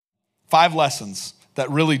5 lessons that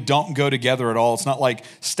really don't go together at all. It's not like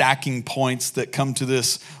stacking points that come to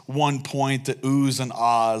this one point that oohs and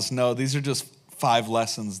ahs. No, these are just 5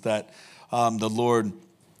 lessons that the Lord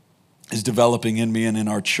is developing in me and in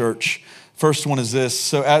our church. First one is this.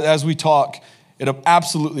 So as we talk, it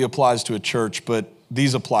absolutely applies to a church, but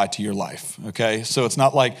these apply to your life, okay? So it's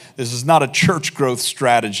not like, this is not a church growth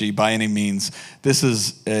strategy by any means. This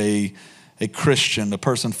is a Christian, a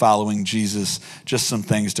person following Jesus, just some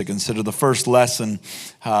things to consider. The first lesson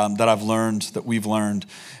that we've learned,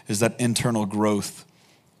 is that internal growth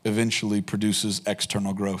eventually produces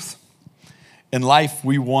external growth. In life,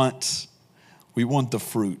 we want the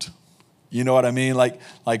fruit. You know what I mean? Like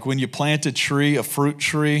when you plant a tree, a fruit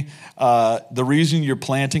tree, the reason you're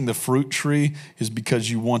planting the fruit tree is because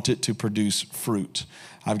you want it to produce fruit.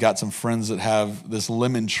 I've got some friends that have this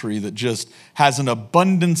lemon tree that just has an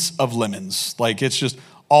abundance of lemons. Like it's just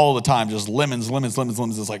all the time, just lemons.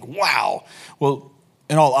 It's like, wow. Well,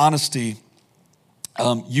 in all honesty,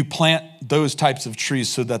 you plant those types of trees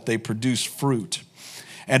so that they produce fruit.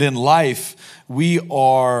 And in life, we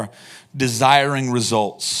are desiring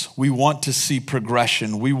results. We want to see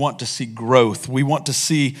progression. We want to see growth. We want to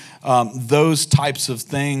see those types of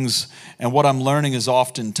things. And what I'm learning is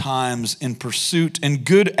oftentimes in pursuit and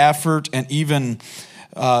good effort and even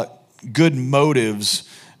good motives,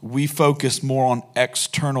 we focus more on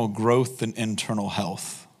external growth than internal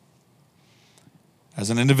health. As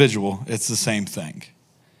an individual, it's the same thing.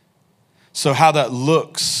 So how that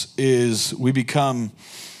looks is we become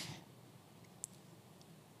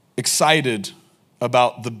excited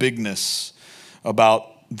about the bigness, about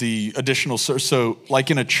the additional. So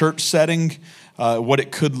like in a church setting, what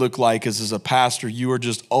it could look like is as a pastor, you are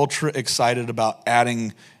just ultra excited about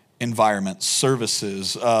adding environments,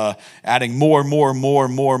 services, adding more,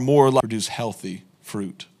 produce healthy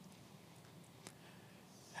fruit.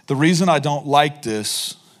 The reason I don't like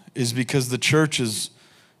this is because the church is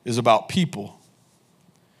about people.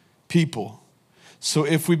 So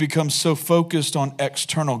if we become so focused on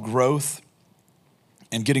external growth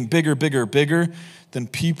and getting bigger, then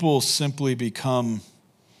people simply become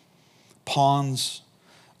pawns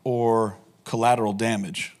or collateral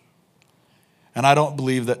damage. And I don't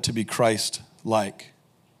believe that to be Christ-like.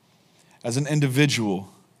 As an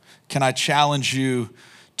individual, can I challenge you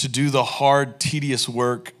to do the hard, tedious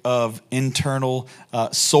work of internal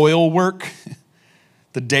soil work,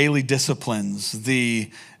 the daily disciplines,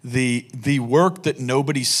 the work that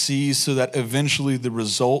nobody sees so that eventually the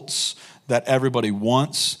results that everybody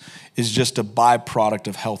wants is just a byproduct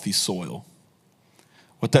of healthy soil.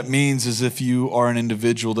 What that means is if you are an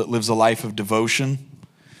individual that lives a life of devotion,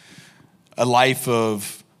 a life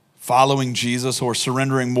of following Jesus or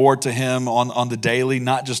surrendering more to him on the daily,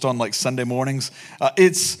 not just on like Sunday mornings.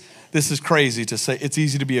 This is crazy to say. It's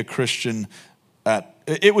easy to be a Christian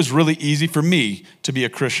it was really easy for me to be a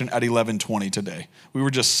Christian at 11:20 today. We were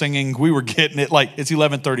just singing, we were getting it. Like it's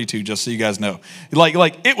 11:32, just so you guys know. Like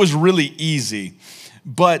it was really easy.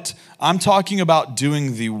 But I'm talking about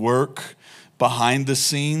doing the work behind the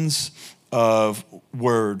scenes of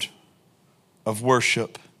word, of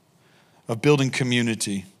worship, of building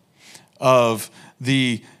community, of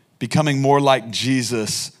the becoming more like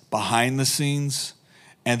Jesus behind the scenes,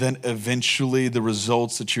 and then eventually the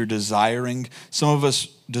results that you're desiring. Some of us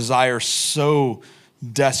desire so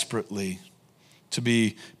desperately to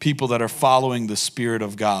be people that are following the Spirit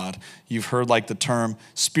of God. You've heard like the term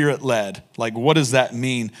Spirit-led. Like what does that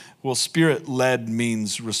mean? Well, Spirit-led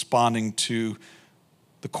means responding to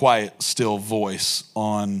the quiet, still voice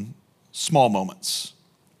on small moments.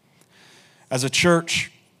 As a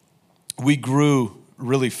church, we grew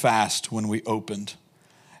really fast when we opened.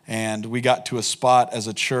 And we got to a spot as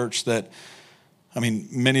a church that, I mean,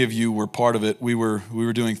 many of you were part of it. We were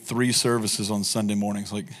doing 3 services on Sunday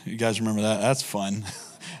mornings. Like, you guys remember that? That's fun.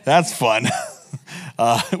 That's fun.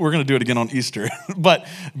 We're going to do it again on Easter. But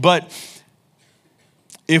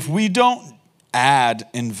if we don't add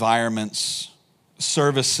environments,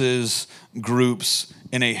 services, groups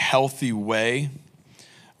in a healthy way,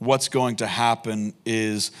 what's going to happen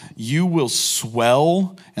is you will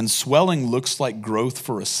swell, and swelling looks like growth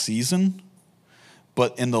for a season,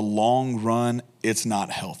 but in the long run, it's not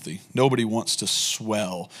healthy. Nobody wants to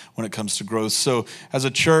swell when it comes to growth. So as a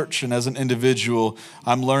church and as an individual,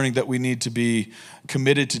 I'm learning that we need to be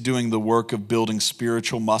committed to doing the work of building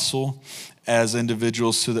spiritual muscle as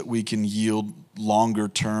individuals so that we can yield longer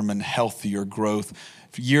term and healthier growth.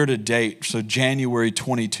 Year to date, so January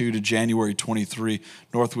 22 to January 23,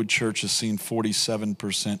 Northwood Church has seen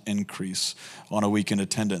 47% increase on a week in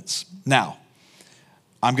attendance. Now,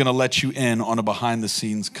 I'm going to let you in on a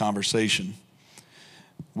behind-the-scenes conversation.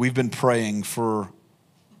 we've been praying for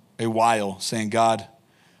a while, saying, God,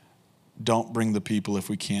 don't bring the people if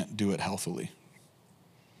we can't do it healthily.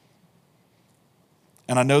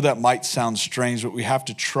 And I know that might sound strange, but we have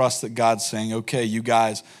to trust that God's saying, okay, you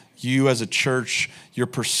guys, you as a church, you're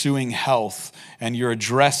pursuing health and you're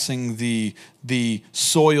addressing the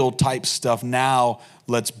soil type stuff. Now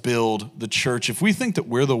let's build the church. If we think that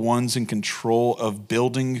we're the ones in control of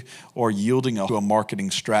building or yielding to a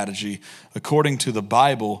marketing strategy, according to the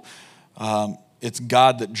Bible, it's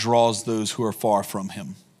God that draws those who are far from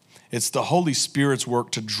him. It's the Holy Spirit's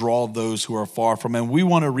work to draw those who are far from him. We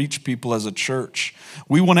want to reach people as a church.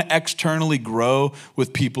 We want to externally grow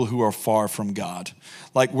with people who are far from God.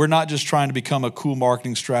 Like, we're not just trying to become a cool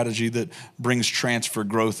marketing strategy that brings transfer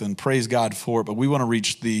growth, and praise God for it, but we want to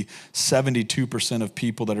reach the 72% of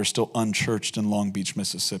people that are still unchurched in Long Beach,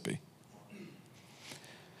 Mississippi.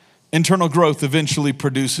 Internal growth eventually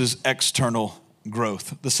produces external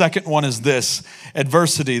growth. The second one is this: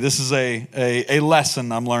 adversity. This is a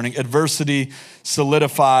lesson I'm learning. Adversity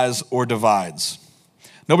solidifies or divides.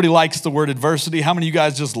 Nobody likes the word adversity. How many of you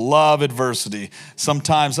guys just love adversity?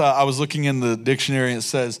 Sometimes I was looking in the dictionary and it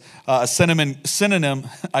says a synonym.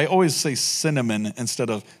 I always say cinnamon instead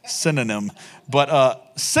of synonym,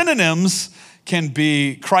 but synonyms can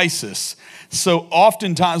be crisis. So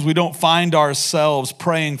oftentimes we don't find ourselves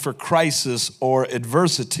praying for crisis or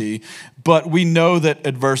adversity, but we know that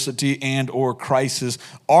adversity and or crisis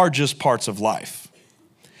are just parts of life.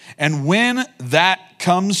 And when that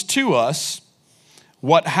comes to us,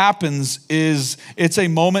 what happens is it's a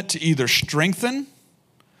moment to either strengthen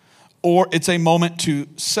or it's a moment to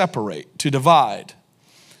separate, to divide.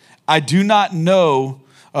 I do not know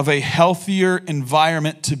of a healthier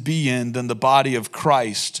environment to be in than the body of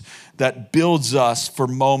Christ that builds us for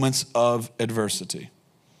moments of adversity.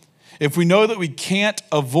 If we know that we can't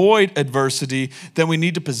avoid adversity, then we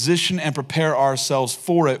need to position and prepare ourselves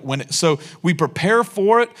for it. So we prepare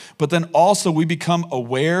for it, but then also we become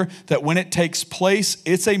aware that when it takes place,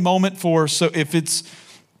 it's a moment for, so if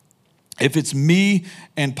it's me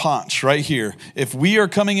and Ponch right here, if we are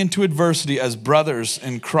coming into adversity as brothers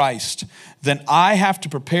in Christ, then I have to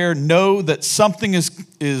prepare, know that something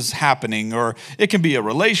is happening, or it can be a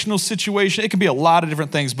relational situation, it can be a lot of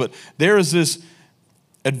different things, but there is this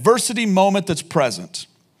adversity moment that's present.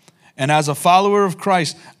 And as a follower of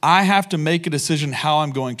Christ, I have to make a decision how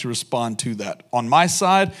I'm going to respond to that on my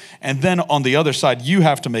side. And then on the other side, you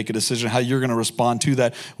have to make a decision how you're going to respond to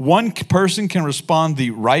that. One person can respond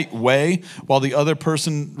the right way while the other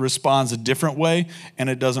person responds a different way, and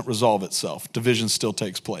it doesn't resolve itself. Division still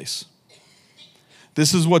takes place.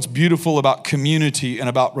 This is what's beautiful about community and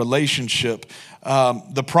about relationship.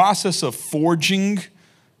 The process of forging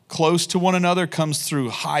close to one another comes through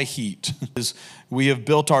high heat. We have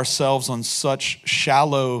built ourselves on such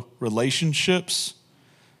shallow relationships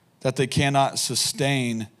that they cannot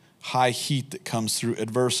sustain high heat that comes through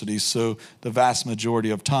adversity. So the vast majority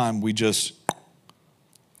of time, we just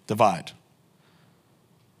divide.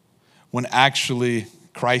 When actually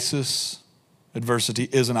crisis, adversity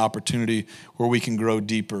is an opportunity where we can grow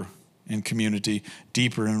deeper in community,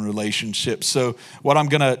 deeper in relationships. So what I'm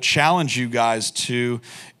going to challenge you guys to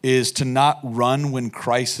is to not run when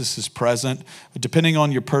crisis is present. Depending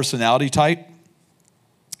on your personality type,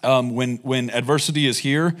 when adversity is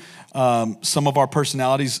here, some of our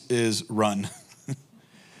personalities is run.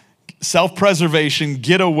 Self-preservation,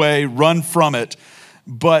 get away, run from it.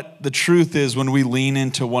 But the truth is, when we lean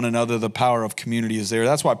into one another, the power of community is there.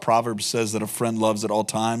 That's why Proverbs says that a friend loves at all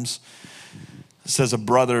times. It says a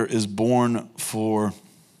brother is born for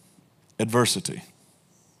adversity.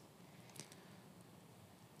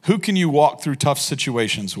 Who can you walk through tough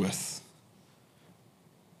situations with?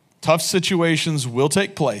 Tough situations will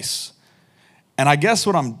take place. And I guess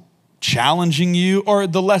what I'm challenging you, or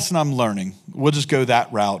the lesson I'm learning, we'll just go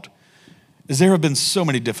that route, is there have been so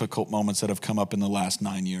many difficult moments that have come up in the last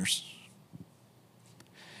 9 years.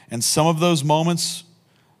 And some of those moments,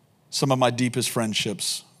 some of my deepest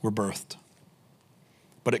friendships were birthed.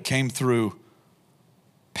 But it came through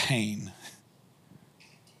pain.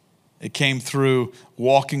 It came through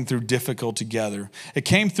walking through difficult together. It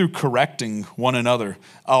came through correcting one another.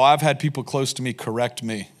 Oh, I've had people close to me correct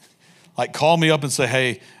me. Like, call me up and say,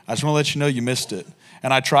 hey, I just want to let you know you missed it.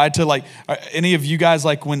 And I tried to, any of you guys,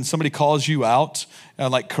 when somebody calls you out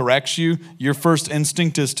and corrects you, your first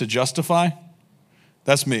instinct is to justify?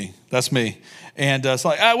 That's me. And it's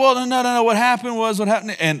well, no, what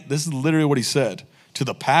happened. And this is literally what he said to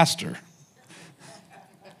the pastor.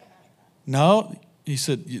 No, he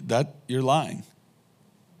said, you're lying.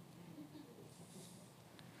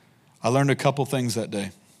 I learned a couple things that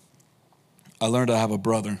day. I learned I have a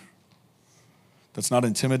brother that's not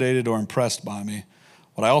intimidated or impressed by me.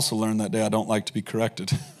 But I also learned that day I don't like to be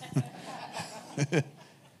corrected.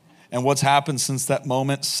 And what's happened since that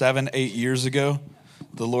moment 7, 8 years ago,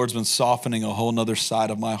 the Lord's been softening a whole nother side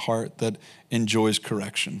of my heart that enjoys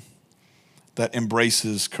correction, that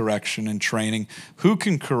embraces correction and training. Who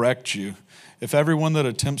can correct you? If everyone that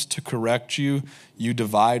attempts to correct you, you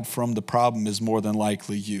divide from the problem, is more than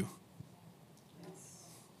likely you.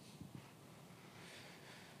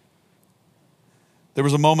 There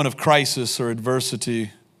was a moment of crisis or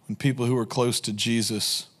adversity when people who were close to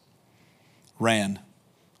Jesus ran.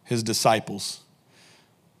 His disciples.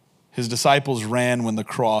 His disciples ran when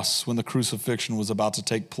the crucifixion was about to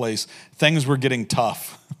take place. Things were getting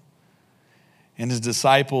tough. And his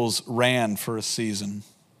disciples ran for a season.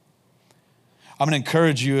 I'm going to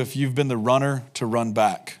encourage you, if you've been the runner, to run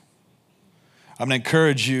back. I'm going to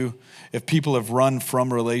encourage you, if people have run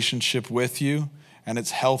from relationship with you and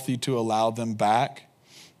it's healthy to allow them back,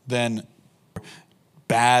 then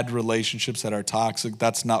bad relationships that are toxic,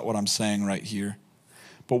 that's not what I'm saying right here.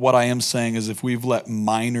 But what I am saying is if we've let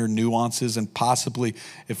minor nuances and possibly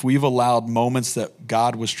if we've allowed moments that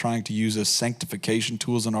God was trying to use as sanctification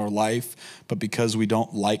tools in our life, but because we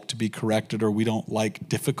don't like to be corrected or we don't like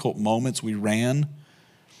difficult moments, we ran,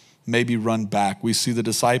 maybe run back. We see the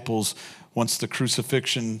disciples, once the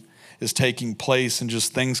crucifixion is taking place and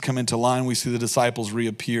just things come into line, we see the disciples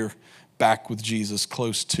reappear back with Jesus,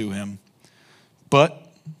 close to him. But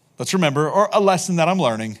let's remember, or a lesson that I'm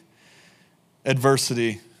learning,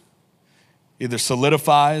 adversity either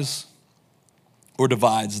solidifies or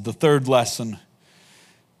divides. The third lesson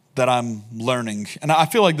that I'm learning, and I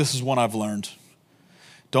feel like this is one I've learned: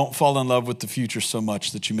 don't fall in love with the future so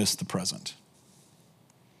much that you miss the present.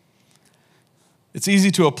 It's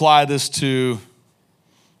easy to apply this to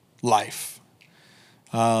life.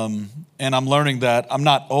 And I'm learning that I'm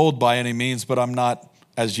not old by any means, but I'm not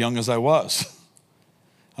as young as I was.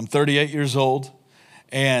 I'm 38 years old.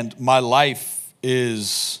 And my life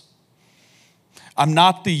is, I'm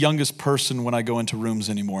not the youngest person when I go into rooms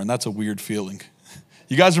anymore, and that's a weird feeling.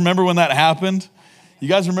 You guys remember when that happened? You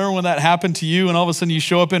guys remember when that happened to you, and all of a sudden you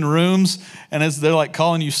show up in rooms, and they're like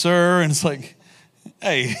calling you sir, and it's like,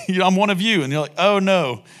 hey, I'm one of you. And you're like, oh,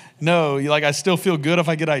 no. You're like, I still feel good if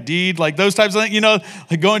I get ID'd. Like those types of things,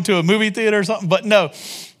 like going to a movie theater or something. But no.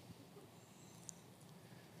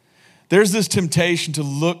 There's this temptation to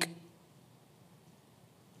look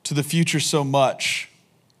to the future so much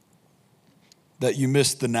that you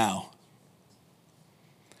miss the now.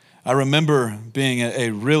 I remember being a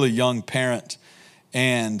really young parent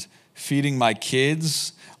and feeding my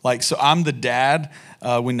kids. So I'm the dad.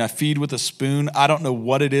 When I feed with a spoon, I don't know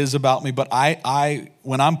what it is about me, but I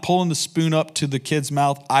when I'm pulling the spoon up to the kid's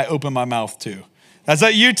mouth, I open my mouth too. Is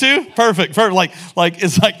that you too? Perfect. Like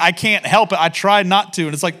it's like I can't help it. I try not to,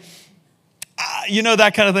 and it's like,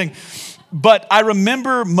 that kind of thing. But I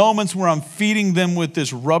remember moments where I'm feeding them with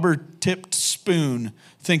this rubber-tipped spoon,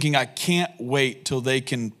 thinking I can't wait till they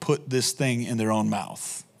can put this thing in their own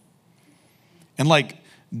mouth. And like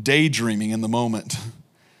daydreaming in the moment.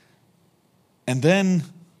 And then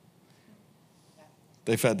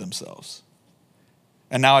they fed themselves.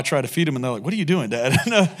 And now I try to feed them and they're like, what are you doing, Dad?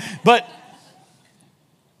 No, but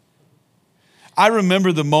I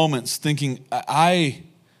remember the moments thinking, I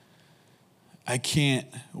can't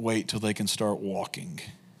wait till they can start walking.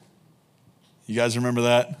 You guys remember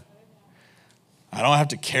that? I don't have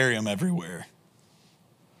to carry them everywhere.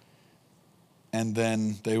 And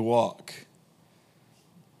then they walk.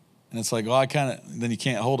 And it's like, well, then you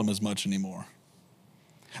can't hold them as much anymore.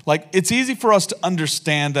 Like, it's easy for us to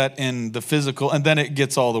understand that in the physical, and then it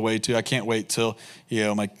gets all the way to, I can't wait till,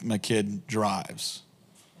 my kid drives.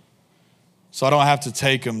 So I don't have to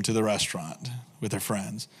take them to the restaurant with their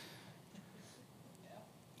friends.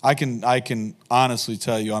 I can honestly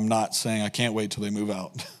tell you, I'm not saying I can't wait till they move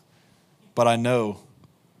out. But I know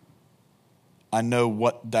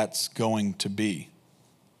what that's going to be.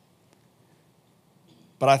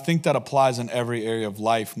 But I think that applies in every area of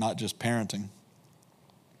life, not just parenting.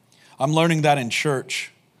 I'm learning that in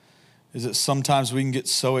church, is that sometimes we can get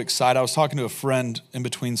so excited. I was talking to a friend in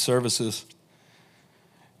between services,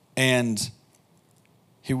 and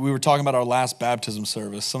we were talking about our last baptism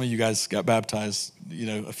service. Some of you guys got baptized,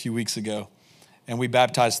 a few weeks ago, and we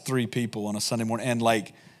baptized 3 people on a Sunday morning, and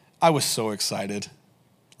I was so excited.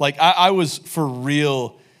 I was for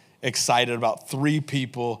real excited about 3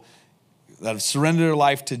 people that have surrendered their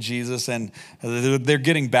life to Jesus, and they're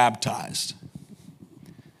getting baptized.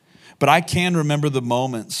 But I can remember the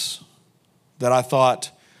moments that I thought,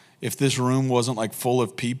 if this room wasn't full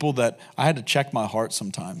of people, that I had to check my heart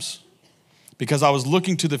sometimes. because I was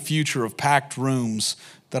looking to the future of packed rooms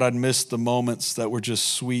that I'd missed the moments that were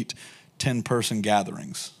just sweet 10-person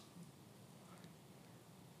gatherings.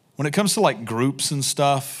 When it comes to like groups and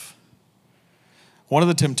stuff, one of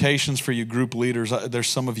the temptations for you group leaders, there's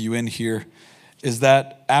some of you in here, is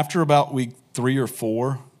that after about week 3 or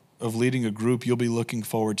 4 of leading a group, you'll be looking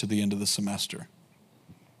forward to the end of the semester.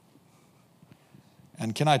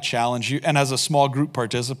 And can I challenge you? And as a small group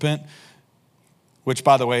participant, which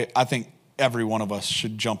by the way, I think every one of us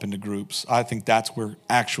should jump into groups. I think that's where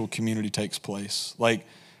actual community takes place. Like,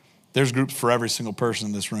 there's groups for every single person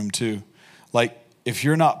in this room too. Like, if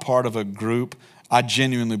you're not part of a group, I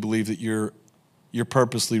genuinely believe that you're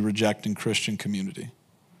purposely rejecting Christian community.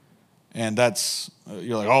 And that's,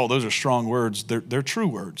 you're like, oh, those are strong words. They're true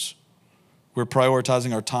words. We're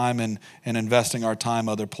prioritizing our time and investing our time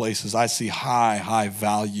other places. I see high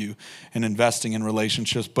value in investing in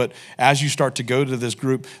relationships. But as you start to go to this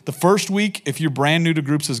group, the first week, if you're brand new to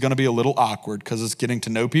groups, is going to be a little awkward because it's getting to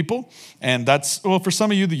know people. And that's, well, for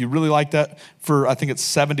some of you that you really like that. For, I think it's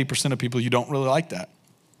 70% of people, you don't really like that.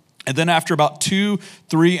 And then after about 2,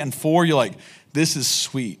 3, and 4, you're like, this is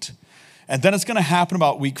sweet. And then it's going to happen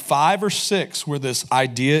about week 5 or 6 where this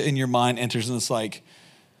idea in your mind enters and it's like,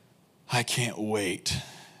 I can't wait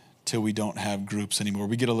till we don't have groups anymore.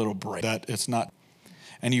 We get a little break. That it's not,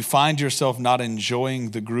 and you find yourself not enjoying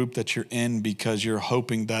the group that you're in because you're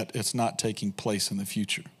hoping that it's not taking place in the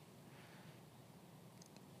future.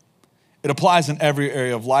 It applies in every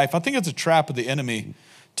area of life. I think it's a trap of the enemy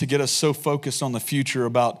to get us so focused on the future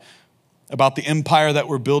about the empire that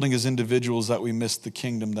we're building as individuals that we miss the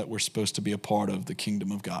kingdom that we're supposed to be a part of, the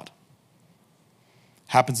kingdom of God.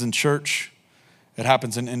 Happens in church. It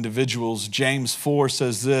happens in individuals. James 4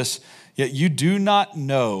 says this, yet you do not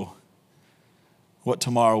know what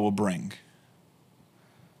tomorrow will bring.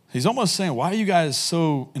 He's almost saying, why are you guys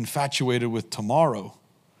so infatuated with tomorrow?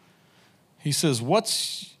 He says,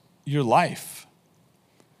 what's your life?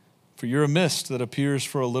 For you're a mist that appears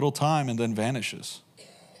for a little time and then vanishes.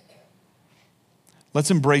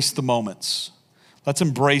 Let's embrace the moments. Let's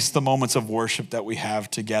embrace the moments of worship that we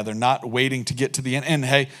have together, not waiting to get to the end. And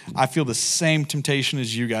hey, I feel the same temptation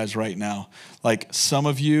as you guys right now. Like some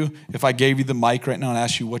of you, if I gave you the mic right now and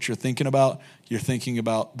asked you what you're thinking about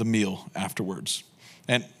the meal afterwards.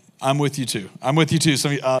 And I'm with you too.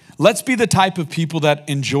 Let's be the type of people that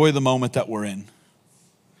enjoy the moment that we're in,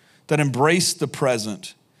 that embrace the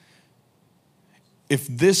present. If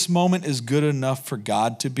this moment is good enough for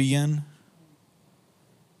God to be in,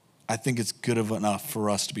 I think it's good enough for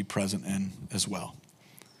us to be present in as well.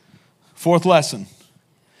 4th lesson.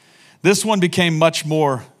 This one became much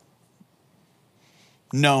more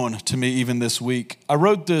known to me even this week. I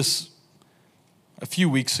wrote this a few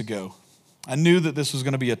weeks ago. I knew that this was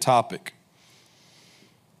going to be a topic.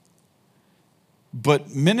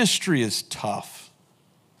 But ministry is tough.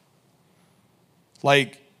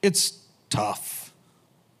 Like, it's tough.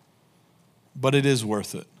 But it is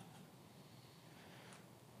worth it.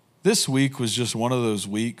 This week was just one of those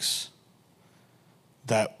weeks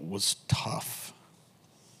that was tough.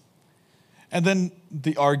 And then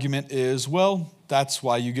the argument is, well, that's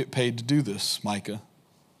why you get paid to do this, Micah.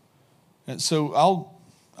 And so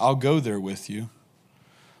I'll go there with you.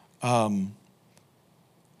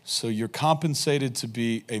 So you're compensated to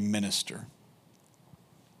be a minister.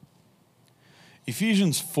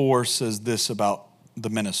 Ephesians 4 says this about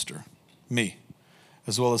the minister, me,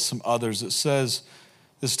 as well as some others. It says,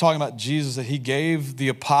 this is talking about Jesus, that he gave the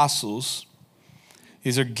apostles.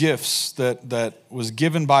 These are gifts that was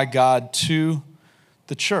given by God to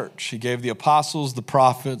the church. He gave the apostles, the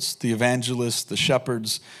prophets, the evangelists, the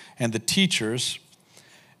shepherds, and the teachers.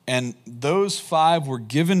 And those 5 were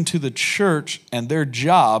given to the church, and their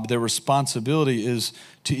job, their responsibility is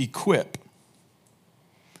to equip.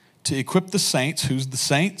 To equip the saints. Who's the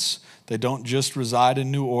saints? They don't just reside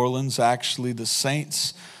in New Orleans. Actually, the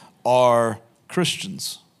saints are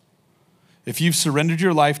Christians. If you've surrendered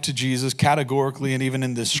your life to Jesus categorically, and even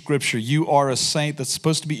in this scripture, you are a saint that's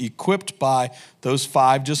supposed to be equipped by those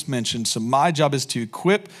 5 just mentioned. So my job is to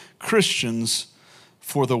equip Christians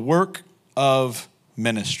for the work of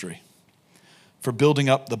ministry, for building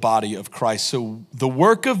up the body of Christ. So the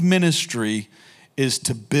work of ministry is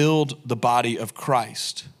to build the body of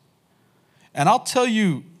Christ. And I'll tell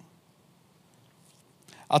you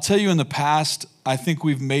in the past, I think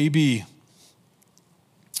we've maybe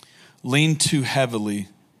lean too heavily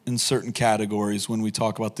in certain categories when we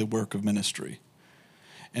talk about the work of ministry.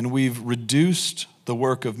 And we've reduced the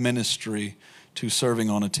work of ministry to serving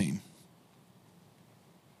on a team.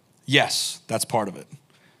 Yes, that's part of it.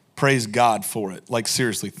 Praise God for it. Like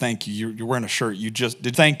seriously, thank you. You're wearing a shirt. You just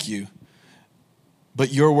did. Thank you.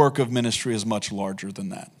 But your work of ministry is much larger than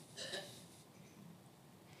that.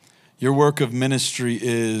 Your work of ministry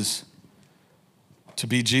is to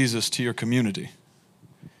be Jesus to your community.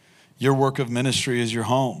 Your work of ministry is your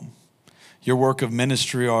home. Your work of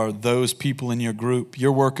ministry are those people in your group.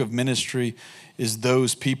 Your work of ministry is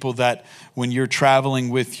those people that when you're traveling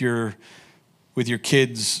with your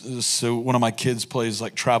kids, so one of my kids plays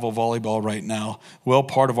like travel volleyball right now. Well,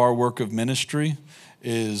 part of our work of ministry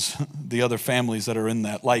is the other families that are in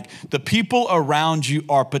that. Like the people around you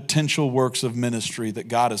are potential works of ministry that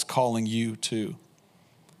God is calling you to.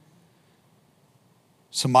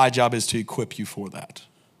 So my job is to equip you for that.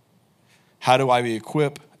 How do I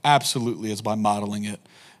equip? Absolutely, it's by modeling it.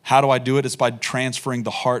 How do I do it? It's by transferring the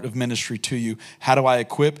heart of ministry to you. How do I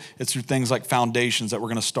equip? It's through things like foundations that we're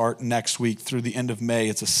going to start next week through the end of May.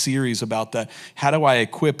 It's a series about that. How do I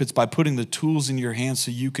equip? It's by putting the tools in your hands so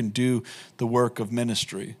you can do the work of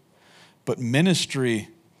ministry. But ministry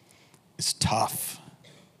is tough.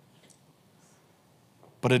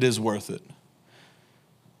 But it is worth it.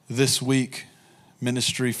 This week,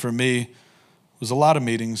 ministry for me was a lot of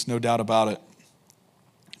meetings, no doubt about it.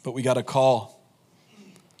 But we got a call.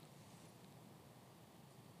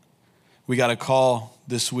 We got a call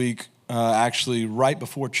this week, actually right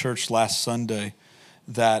before church last Sunday,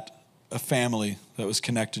 that a family that was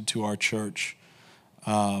connected to our church,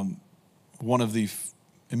 one of the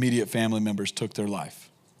immediate family members took their life.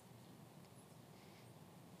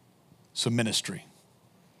 So ministry.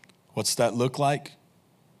 What's that look like?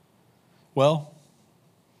 Well,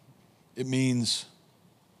 it means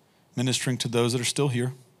ministering to those that are still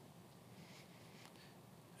here.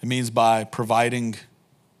 It means by providing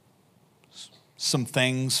some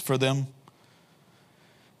things for them.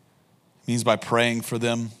 It means by praying for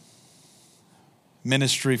them.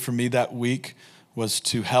 Ministry for me that week was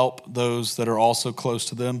to help those that are also close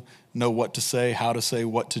to them know what to say, how to say,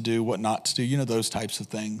 what to do, what not to do. You know, those types of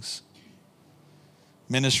things.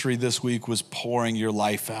 Ministry this week was pouring your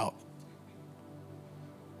life out.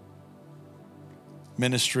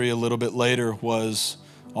 Ministry a little bit later was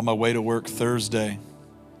on my way to work Thursday.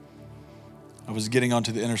 I was getting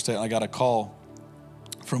onto the interstate and I got a call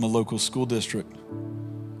from a local school district.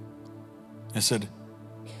 It said,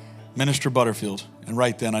 Minister Butterfield. And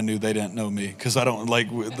right then I knew they didn't know me because I don't like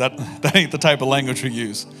that. That ain't the type of language we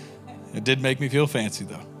use. It did make me feel fancy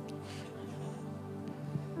though.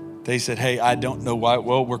 They said, hey, I don't know why.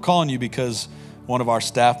 Well, we're calling you because one of our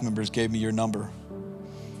staff members gave me your number.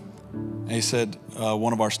 And he said,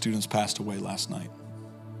 one of our students passed away last night.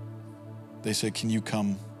 They said, can you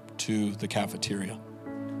come to the cafeteria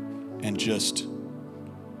and just,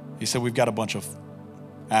 he said, we've got a bunch of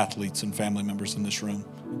athletes and family members in this room,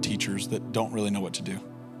 teachers that don't really know what to do.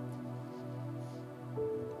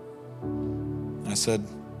 I said,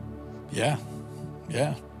 yeah.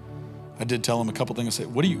 I did tell them a couple things. I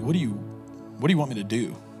said, what do you want me to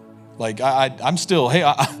do? Like, I'm still, hey,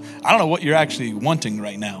 I don't know what you're actually wanting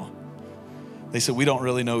right now. They said, we don't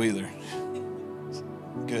really know either.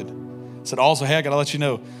 Good. I said, also, hey, I got to let you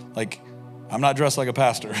know, like, I'm not dressed like a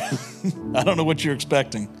pastor. I don't know what you're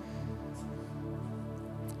expecting.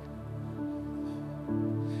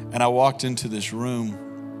 And I walked into this room,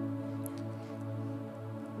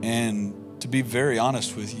 and to be very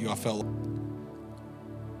honest with you, I felt,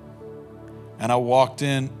 and I walked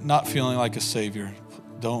in not feeling like a savior.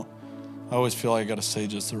 I always feel like I got to say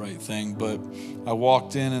just the right thing, but I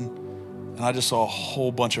walked in and I just saw a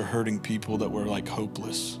whole bunch of hurting people that were like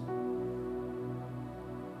hopeless.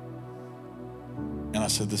 And I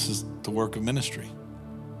said, this is the work of ministry.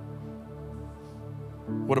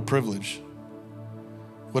 What a privilege.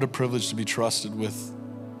 What a privilege to be trusted with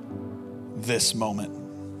this moment.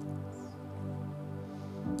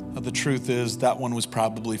 Now, the truth is that one was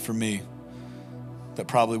probably for me. That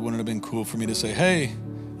probably wouldn't have been cool for me to say, hey,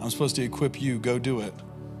 I'm supposed to equip you, go do it.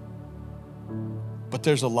 But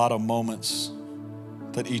there's a lot of moments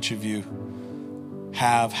that each of you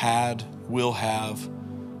have had, will have,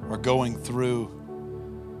 are going through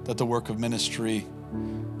that the work of ministry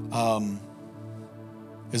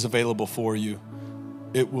is available for you.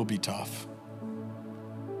 It will be tough.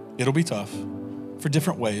 It'll be tough for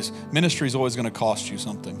different ways. Ministry is always going to cost you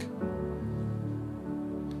something.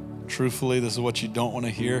 Truthfully, this is what you don't want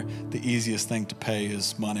to hear. The easiest thing to pay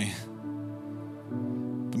is money.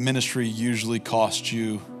 But ministry usually costs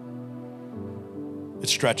you, it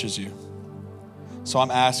stretches you. So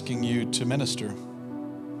I'm asking you to minister.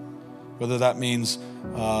 Whether that means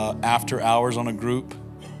after hours on a group,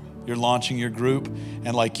 you're launching your group,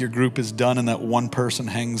 and like your group is done and that one person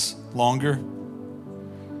hangs longer,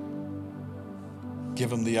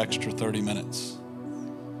 give them the extra 30 minutes.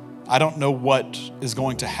 I don't know what is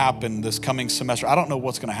going to happen this coming semester. I don't know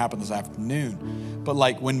what's going to happen this afternoon. But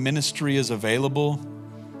like when ministry is available,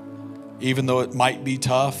 even though it might be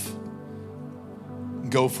tough,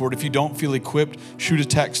 go for it. If you don't feel equipped, shoot a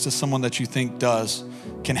text to someone that you think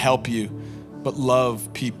can help you. But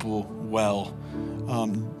love people well.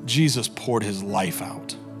 Jesus poured his life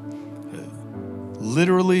out.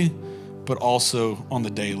 Literally, but also on the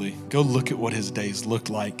daily. Go look at what his days looked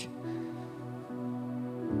like.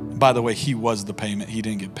 By the way, he was the payment. He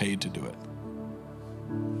didn't get paid to do it.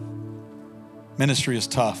 Ministry is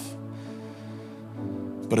tough,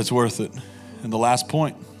 but it's worth it. And the last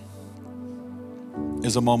point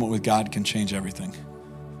is a moment with God can change everything.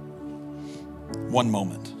 One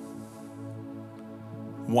moment.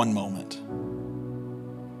 One moment.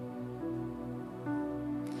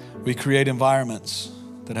 We create environments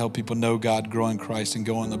that help people know God, grow in Christ, and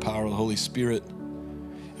go in the power of the Holy Spirit.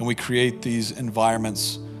 And we create these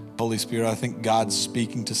environments, Holy Spirit, I think God's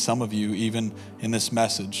speaking to some of you even in this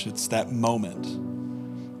message. It's that moment.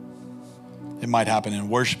 It might happen in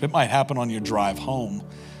worship. It might happen on your drive home.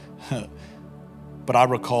 But I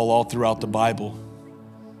recall all throughout the Bible,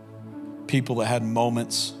 people that had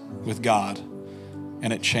moments with God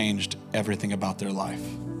and it changed everything about their life.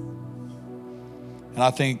 And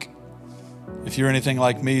I think if you're anything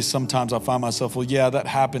like me, sometimes I find myself, well, yeah, that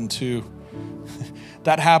happened to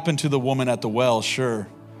the woman at the well, sure.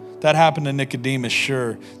 That happened to Nicodemus,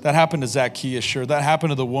 sure. That happened to Zacchaeus, sure. That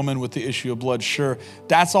happened to the woman with the issue of blood, sure.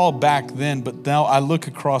 That's all back then, but now I look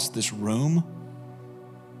across this room,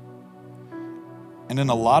 and in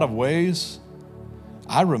a lot of ways,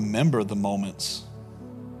 I remember the moments.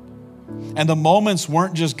 And the moments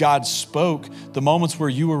weren't just God spoke, the moments where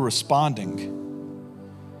you were responding.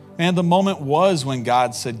 Man, the moment was when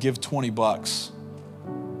God said, give $20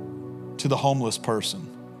 to the homeless person.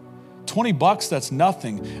 $20, that's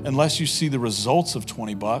nothing unless you see the results of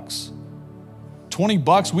 $20.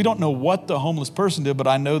 $20, we don't know what the homeless person did, but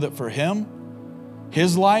I know that for him,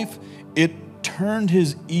 his life, it turned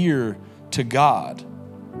his ear to God.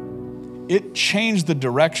 It changed the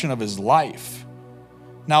direction of his life.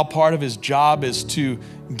 Now part of his job is to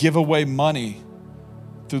give away money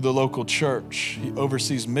through the local church. He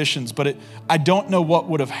oversees missions, but I don't know what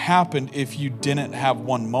would have happened if you didn't have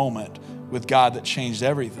one moment with God that changed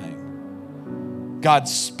everything. God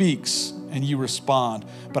speaks and you respond.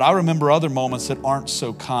 But I remember other moments that aren't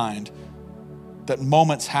so kind, that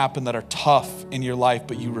moments happen that are tough in your life,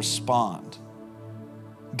 but you respond.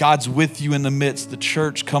 God's with you in the midst. The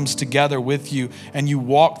church comes together with you and you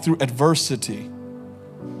walk through adversity.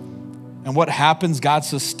 And what happens? God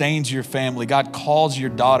sustains your family. God calls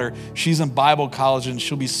your daughter. She's in Bible college and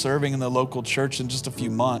she'll be serving in the local church in just a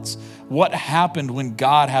few months. What happened when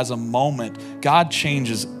God has a moment? God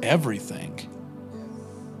changes everything.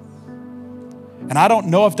 And I don't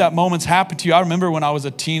know if that moment's happened to you. I remember when I was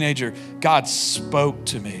a teenager, God spoke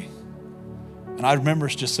to me. And I remember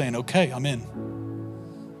just saying, okay, I'm in.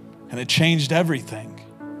 And it changed everything.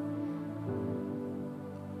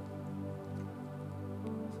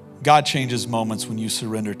 God changes moments when you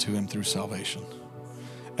surrender to him through salvation.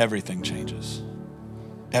 Everything changes.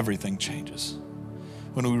 Everything changes.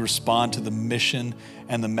 When we respond to the mission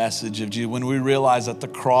and the message of Jesus, when we realize that the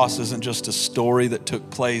cross isn't just a story that took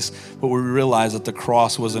place, but we realize that the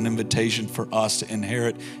cross was an invitation for us to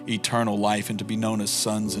inherit eternal life and to be known as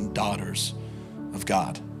sons and daughters of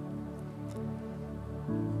God.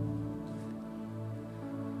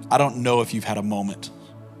 I don't know if you've had a moment,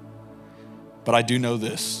 but I do know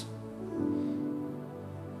this.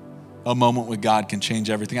 A moment with God can change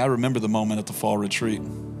everything. I remember the moment at the fall retreat.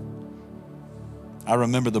 I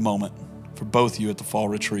remember the moment for both of you at the fall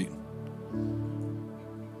retreat.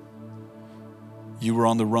 You were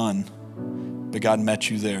on the run, but God met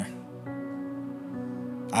you there.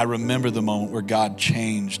 I remember the moment where God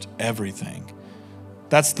changed everything.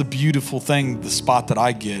 That's the beautiful thing, the spot that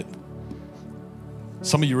I get.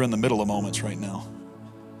 Some of you are in the middle of moments right now.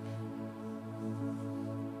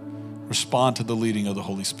 Respond to the leading of the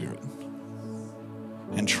Holy Spirit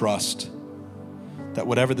and trust that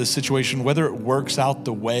whatever the situation, whether it works out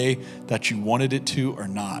the way that you wanted it to or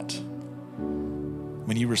not,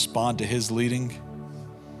 when you respond to his leading,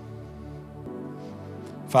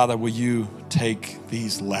 Father, will you take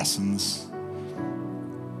these lessons,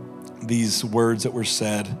 these words that were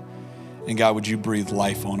said, and God, would you breathe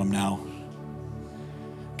life on them now?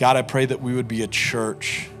 God, I pray that we would be a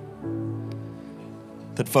church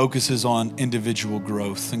that focuses on individual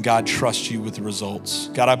growth. And God, trust you with the results.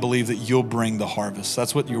 God, I believe that you'll bring the harvest.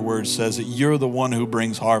 That's what your word says, that you're the one who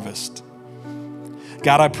brings harvest.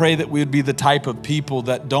 God, I pray that we would be the type of people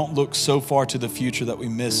that don't look so far to the future that we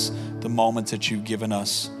miss the moments that you've given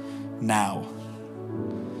us now.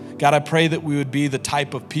 God, I pray that we would be the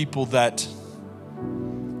type of people that,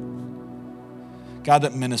 God,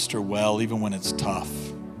 that minister well even when it's tough.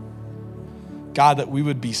 God, that we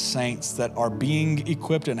would be saints that are being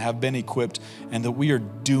equipped and have been equipped, and that we are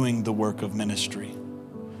doing the work of ministry.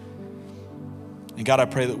 And God, I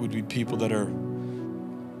pray that we'd be people that are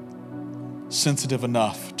sensitive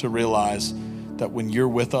enough to realize that when you're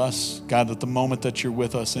with us, God, that the moment that you're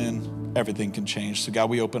with us in, everything can change. So God,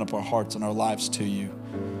 we open up our hearts and our lives to you.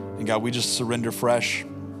 And God, we just surrender fresh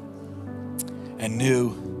and new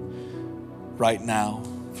right now.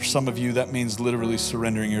 For some of you, that means literally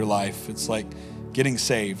surrendering your life. It's like getting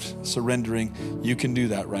saved, surrendering. You can do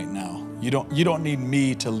that right now. You don't need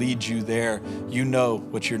me to lead you there. You know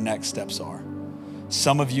what your next steps are.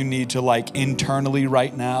 Some of you need to, like, internally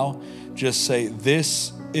right now just say,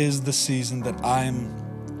 this is the season that I'm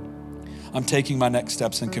taking my next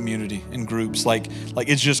steps in community, in groups. Like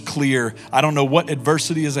it's just clear. I don't know what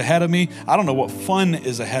adversity is ahead of me. I don't know what fun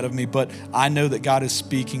is ahead of me, but I know that God is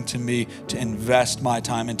speaking to me to invest my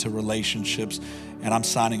time into relationships, and I'm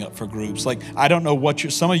signing up for groups. Like, I don't know what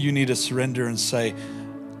some of you need to surrender and say,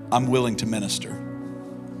 I'm willing to minister.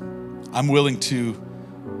 I'm willing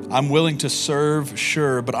to serve,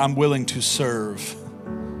 sure, but I'm willing to serve.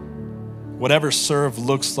 Whatever serve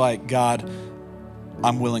looks like, God,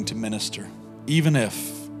 I'm willing to minister, even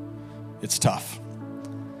if it's tough.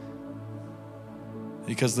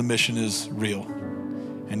 Because the mission is real,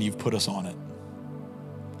 and you've put us on it.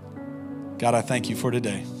 God, I thank you for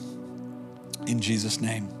today. In Jesus'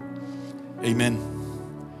 name, amen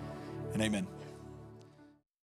and amen.